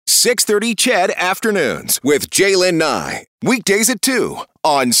6:30 CHED Afternoons with Jaylen Nye. Weekdays at 2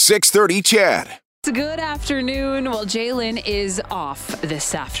 on 6:30 CHED. Good afternoon. Well, Jaylen is off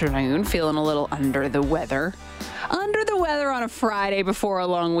this afternoon, feeling a little under the weather. Under the weather on a Friday before a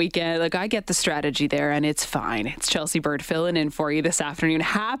long weekend. Like, I get the strategy there, and it's fine. It's Chelsea Bird filling in for you this afternoon.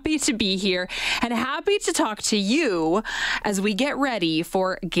 Happy to be here and happy to talk to you as we get ready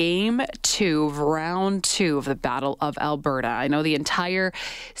for Game 2 of Round 2 of the Battle of Alberta. I know the entire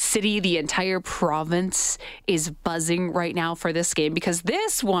city, the entire province is buzzing right now for this game because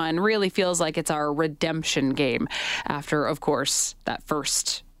this one really feels like it's our redemption game after, of course, that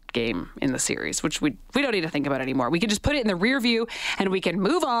first game in the series, which we don't need to think about anymore. We can just put it in the rear view and we can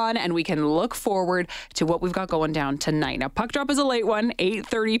move on and we can look forward to what we've got going down tonight. Now, puck drop is a late one,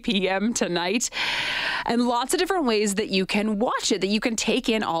 8:30 p.m. tonight, and lots of different ways that you can watch it, that you can take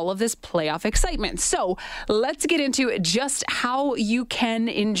in all of this playoff excitement. So let's get into just how you can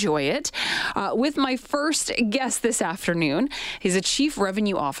enjoy it with my first guest this afternoon. He's a Chief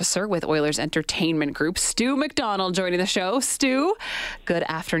Revenue Officer with Oilers Entertainment Group, Stu McDonald, joining the show. Stu, good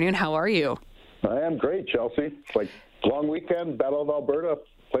afternoon. How are you? I am great, Chelsea. It's like long weekend, Battle of Alberta,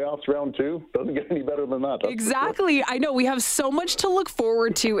 playoffs round 2. Doesn't get any better than that. Exactly. Sure. I know we have so much to look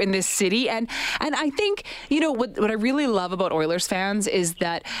forward to in this city. And I think, you know, what I really love about Oilers fans is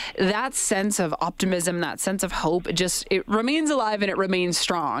that sense of optimism, that sense of hope, it remains alive and it remains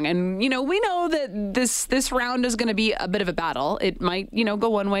strong. And, you know, we know that this round is going to be a bit of a battle. It might, you know,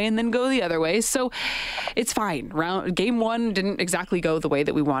 go one way and then go the other way. So it's fine. Game 1 didn't exactly go the way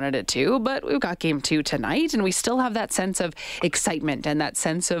that we wanted it to, but we've got Game 2 tonight and we still have that sense of excitement and that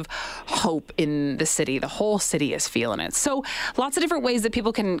sense of hope in the city. The whole city is feeling it. So lots of different ways that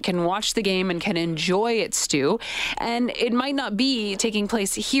people can watch the game and can enjoy it, Stu. And it might not be taking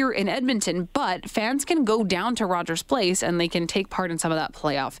place here in Edmonton, but fans can go down to Rogers Place and they can take part in some of that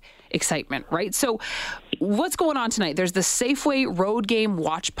playoff excitement, right? So what's going on tonight? There's the Safeway road game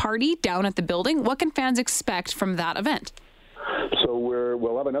watch party down at the building. What can fans expect from that event? So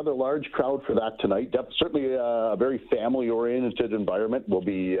we'll have another large crowd for that tonight. Certainly a very family-oriented environment. We'll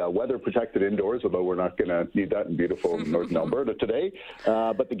be weather-protected indoors, although we're not going to need that in beautiful northern Alberta today.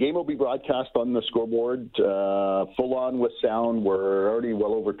 But the game will be broadcast on the scoreboard, full-on with sound. We're already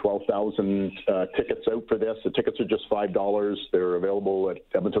well over 12,000 tickets out for this. The tickets are just $5. They're available at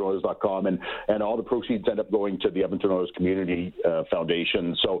EdmontonOilers.com, and all the proceeds end up going to the Edmonton Oilers Community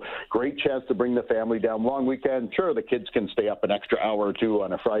Foundation. So great chance to bring the family down. Long weekend. Sure, the kids can stay up an extra hour or two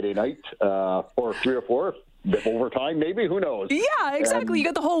on a Friday night, or 3 or 4, bit overtime maybe, who knows? Yeah, exactly. You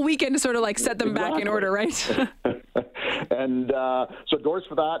got the whole weekend to sort of like set them back in order, right? And so doors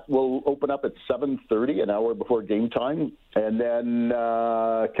for that will open up at 7:30, an hour before game time. And then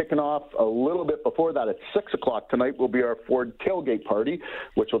kicking off a little bit before that at 6 o'clock tonight will be our Ford tailgate party,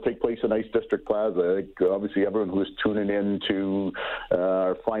 which will take place in Ice District Plaza. I think obviously everyone who's tuning in to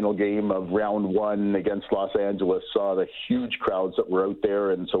our final game of round 1 against Los Angeles saw the huge crowds that were out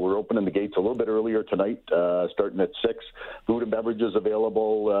there. And so we're opening the gates a little bit earlier tonight, starting at 6. Food and beverages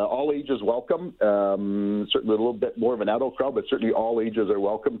available. All ages welcome. Certainly a little bit more of an adult crowd, but certainly all ages are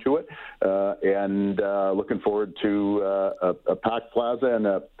welcome to it. And looking forward to a packed plaza and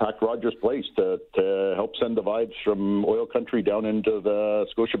a packed Rogers Place to help send the vibes from oil country down into the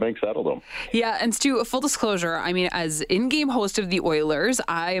Scotiabank Saddledome. Yeah, and Stu, full disclosure, I mean, as in-game host of the Oilers,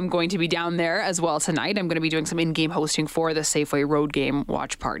 I am going to be down there as well tonight. I'm going to be doing some in-game hosting for the Safeway road game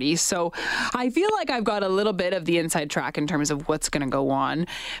watch party. So I feel like I've got a little bit of the inside track in terms of what's going to go on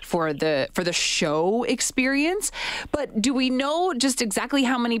for the show experience. But do we know just exactly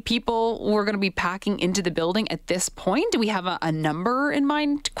how many people we're going to be packing into the building at this point? Do we have a number in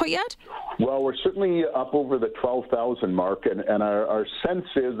mind quite yet? Well, we're certainly up over the 12,000 mark, and our sense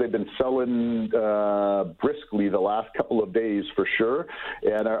is they've been selling briskly the last couple of days for sure.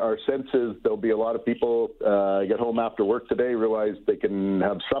 And our sense is there'll be a lot of people get home after work today, realize they can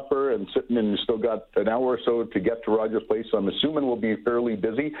have supper and sitting and still got an hour or so to get to Rogers Place. So I'm assuming we'll be fairly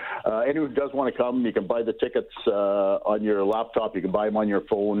busy. Anyone who does want to come, you can buy the tickets on your laptop. You can buy them on your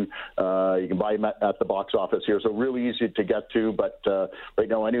phone. You can buy them at the box office here. So really easy to get to. But right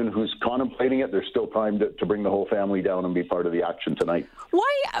now, anyone who's contemplating it, there's still time to bring the whole family down and be part of the action tonight.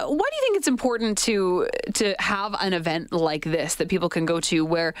 Why do you think it's important to have an event like this that people can go to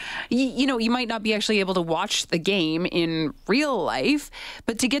where, you know, you might not be actually able to watch the game in real life,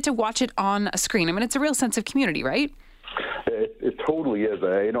 but to get to watch it on a screen? I mean, it's a real sense of community, right? It totally is.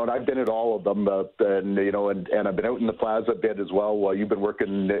 You know, and I've been at all of them, and you know, and I've been out in the plaza a bit as well while you've been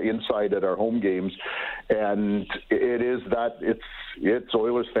working inside at our home games. And it is that it's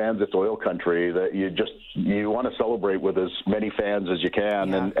Oilers fans, it's oil country that you want to celebrate with as many fans as you can,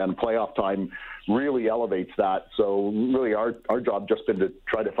 Yeah. and playoff time really elevates that. So really our job just been to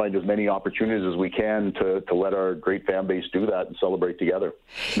try to find as many opportunities as we can to let our great fan base do that and celebrate together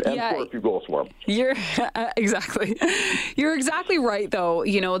and score a few goals for them. You're exactly right, though,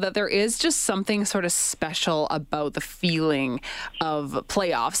 you know, that there is just something sort of special about the feeling of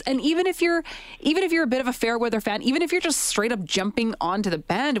playoffs. And even if you're a bit of a fair weather fan, even if you're just straight up jumping onto the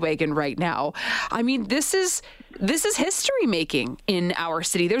bandwagon right now, I mean, this is history making in our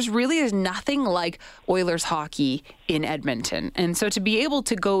city. There's really nothing like Oilers hockey in Edmonton. And so to be able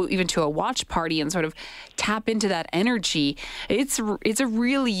to go even to a watch party and sort of tap into that energy, it's a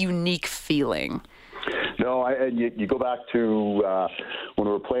really unique feeling. No, and you go back to when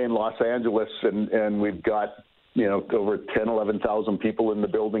we were playing Los Angeles, and we've got, you know, over 10, 11,000 people in the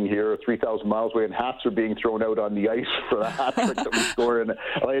building here, 3,000 miles away, and hats are being thrown out on the ice for the hat trick that we score. And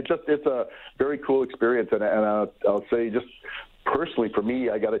it's a very cool experience. And I'll say, just personally for me,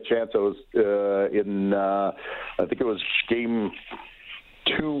 I got a chance. I was in, I think it was game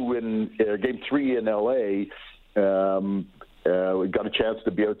 3 in LA. We got a chance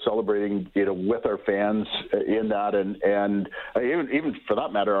to be out celebrating, you know, with our fans in that, and even for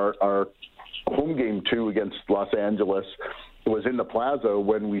that matter, our home game 2 against Los Angeles was in the plaza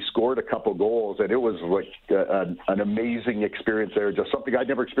when we scored a couple goals, and it was like an amazing experience there. Just something I'd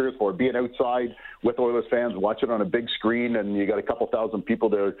never experienced before. Being outside with Oilers fans, watching on a big screen, and you got a couple thousand people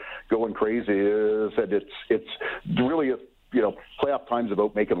there going crazy. It's really you know, playoff time's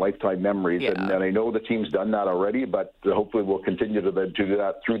about making lifetime memories, Yeah. and I know the team's done that already, but hopefully we'll continue to do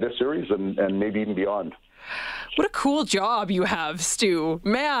that through this series and maybe even beyond. What a cool job you have, Stu.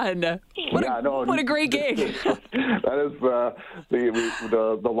 Man, what a great gig. That is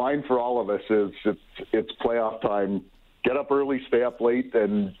the line for all of us is it's playoff time. Get up early, stay up late,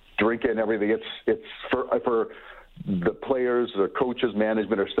 and drink in everything. It's for the players, the coaches,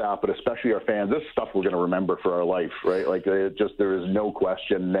 management, or staff, but especially our fans. This is stuff we're going to remember for our life, right? Like, there is no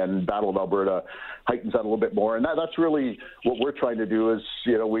question. And Battle of Alberta heightens that a little bit more. And that's really what we're trying to do is,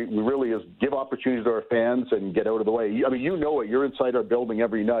 you know, we really is give opportunities to our fans and get out of the way. I mean, you know it. You're inside our building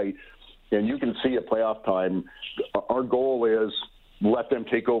every night, and you can see at playoff time, our goal is let them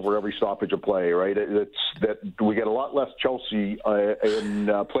take over every stoppage of play, right? It's that we get a lot less Chelsea in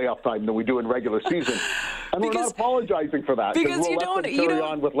playoff time than we do in regular season. And we're not apologizing for that. Because we'll let them carry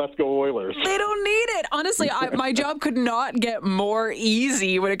on with Let's Go Oilers. They don't need it. Honestly, my job could not get more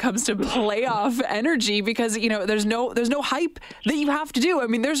easy when it comes to playoff energy because, you know, there's no hype that you have to do. I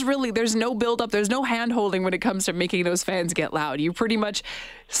mean, there's no build up. There's no hand holding when it comes to making those fans get loud. You pretty much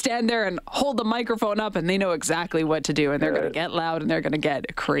stand there and hold the microphone up and they know exactly what to do and they're going to get loud and they're going to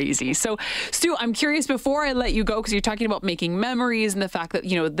get crazy. So, Stu, I'm curious before I let you go, because you're talking about making memories and the fact that,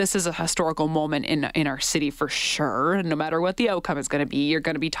 you know, this is a historical moment in our city for sure. And no matter what the outcome is going to be, you're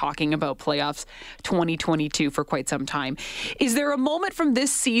going to be talking about playoffs 2022 for quite some time. Is there a moment from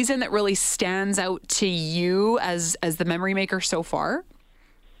this season that really stands out to you as the memory maker so far?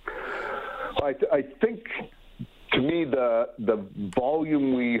 I think, to me, the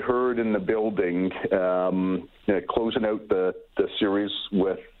volume we heard in the building, closing out the series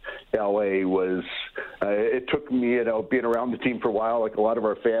with LA was, it took me, you know, being around the team for a while, like a lot of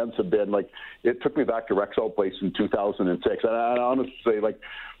our fans have been, like, it took me back to Rexall Place in 2006. And I honestly say, like,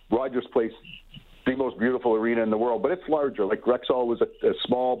 Rogers Place, the most beautiful arena in the world, but it's larger. Like, Rexall was a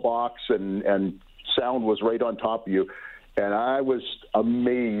small box and sound was right on top of you. And I was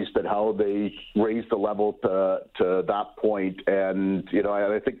amazed at how they raised the level to that point. And, you know,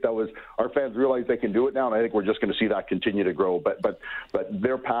 I think that was, our fans realize they can do it now, and I think we're just going to see that continue to grow. But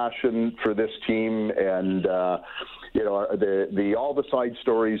their passion for this team and, you know, all the side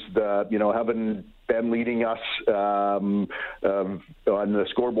stories, you know, having Ben leading us on the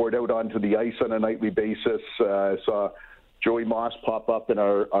scoreboard out onto the ice on a nightly basis. I saw Joey Moss pop up in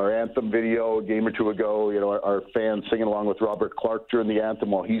our anthem video a game or two ago. You know, our fans singing along with Robert Clark during the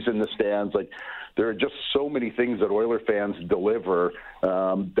anthem while he's in the stands. Like, there are just so many things that Oiler fans deliver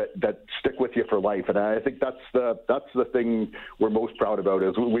that stick with you for life. And I think that's the thing we're most proud about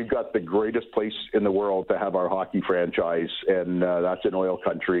is we've got the greatest place in the world to have our hockey franchise, and that's in oil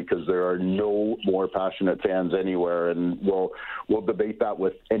country, because there are no more passionate fans anywhere. And we'll debate that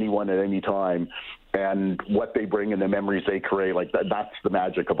with anyone at any time. and what they bring and the memories they create, like that's the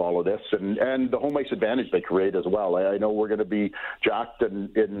magic of all of this, and the home ice advantage they create as well. I know we're going to be jacked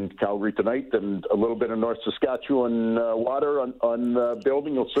in Calgary tonight, and a little bit of North Saskatchewan water on the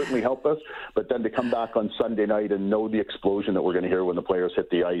building will certainly help us, but then to come back on Sunday night and know the explosion that we're going to hear when the players hit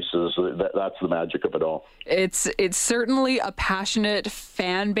the ice, that's the magic of it all. It's certainly a passionate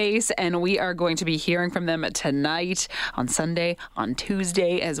fan base, and we are going to be hearing from them tonight, on Sunday, on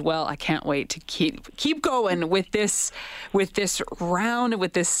Tuesday as well. I can't wait to keep going with this round,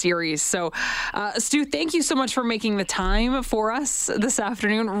 with this series. So, Stu, thank you so much for making the time for us this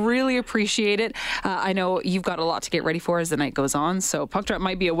afternoon. Really appreciate it. I know you've got a lot to get ready for as the night goes on, so puck drop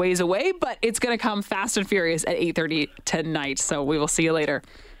might be a ways away, but it's going to come fast and furious at 8:30 tonight. So we will see you later.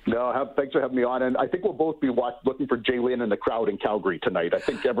 No, thanks for having me on. And I think we'll both be looking for Jalen in the crowd in Calgary tonight. I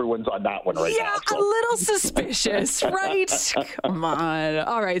think everyone's on that one right now. Yeah, so. A little suspicious, right? Come on.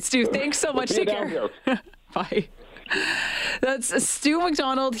 All right, Stu, thanks so much. Take care. Bye. That's Stu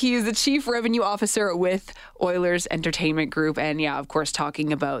McDonald. He is the Chief Revenue Officer with Oilers Entertainment Group. And yeah, of course,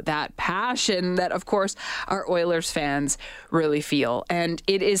 talking about that passion that, of course, our Oilers fans really feel. And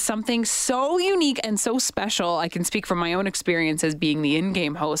it is something so unique and so special. I can speak from my own experience as being the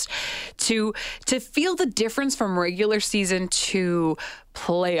in-game host to feel the difference from regular season to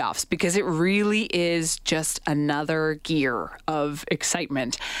playoffs, because it really is just another gear of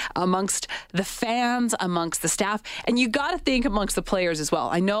excitement amongst the fans, amongst the staff, and you got to think amongst the players as well.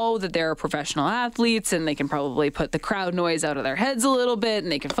 I know that they're professional athletes and they can probably put the crowd noise out of their heads a little bit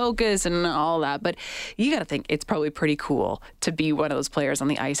and they can focus and all that, but you got to think it's probably pretty cool to be one of those players on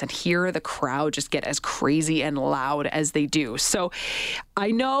the ice and hear the crowd just get as crazy and loud as they do. So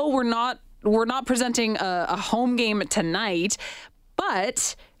I know we're not presenting a home game tonight,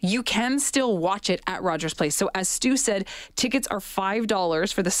 but you can still watch it at Rogers Place. So as Stu said, tickets are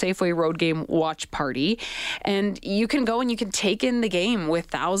 $5 for the Safeway Road Game watch party. And you can go and you can take in the game with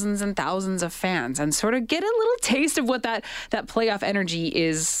thousands and thousands of fans and sort of get a little taste of what that playoff energy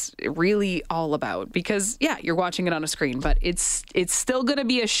is really all about. Because, yeah, you're watching it on a screen, but it's still going to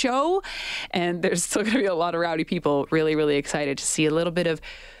be a show. And there's still going to be a lot of rowdy people really, really excited to see a little bit of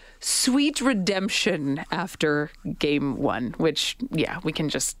sweet redemption after game one, which, yeah, we can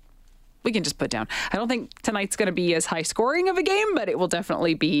just put down. I don't think tonight's going to be as high scoring of a game, but it will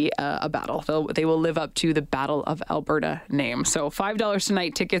definitely be a battle. They will live up to the Battle of Alberta name. So $5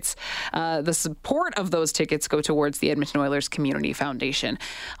 tonight tickets. The support of those tickets go towards the Edmonton Oilers Community Foundation.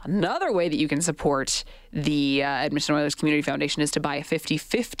 Another way that you can support the Edmonton Oilers Community Foundation is to buy a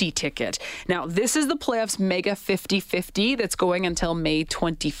 50-50 ticket. Now, this is the playoffs mega 50-50 that's going until May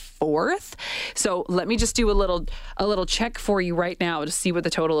 24th. So let me just do a little check for you right now to see what the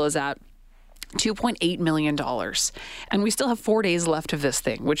total is at. $2.8 million. And we still have 4 days left of this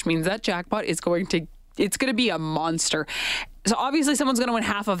thing, which means that jackpot is going to be a monster. So obviously someone's going to win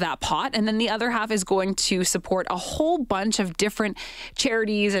half of that pot, and then the other half is going to support a whole bunch of different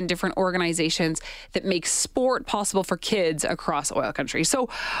charities and different organizations that make sport possible for kids across oil country. So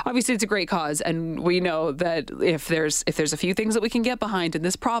obviously it's a great cause, and we know that if there's a few things that we can get behind in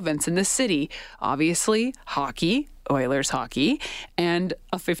this province, in this city, obviously hockey, Oilers hockey, and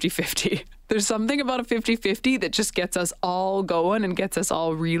a 50-50. There's something about a 50-50 that just gets us all going and gets us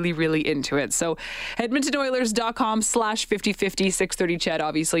all really, really into it. So EdmontonOilers.com/5050, 630 CHED,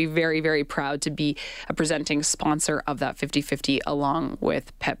 obviously very, very proud to be a presenting sponsor of that 50-50 along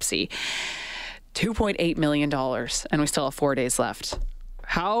with Pepsi. $2.8 million, and we still have 4 days left.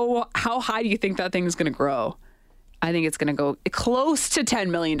 How high do you think that thing's going to grow? I think it's going to go close to $10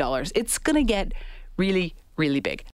 million. It's going to get really, really big.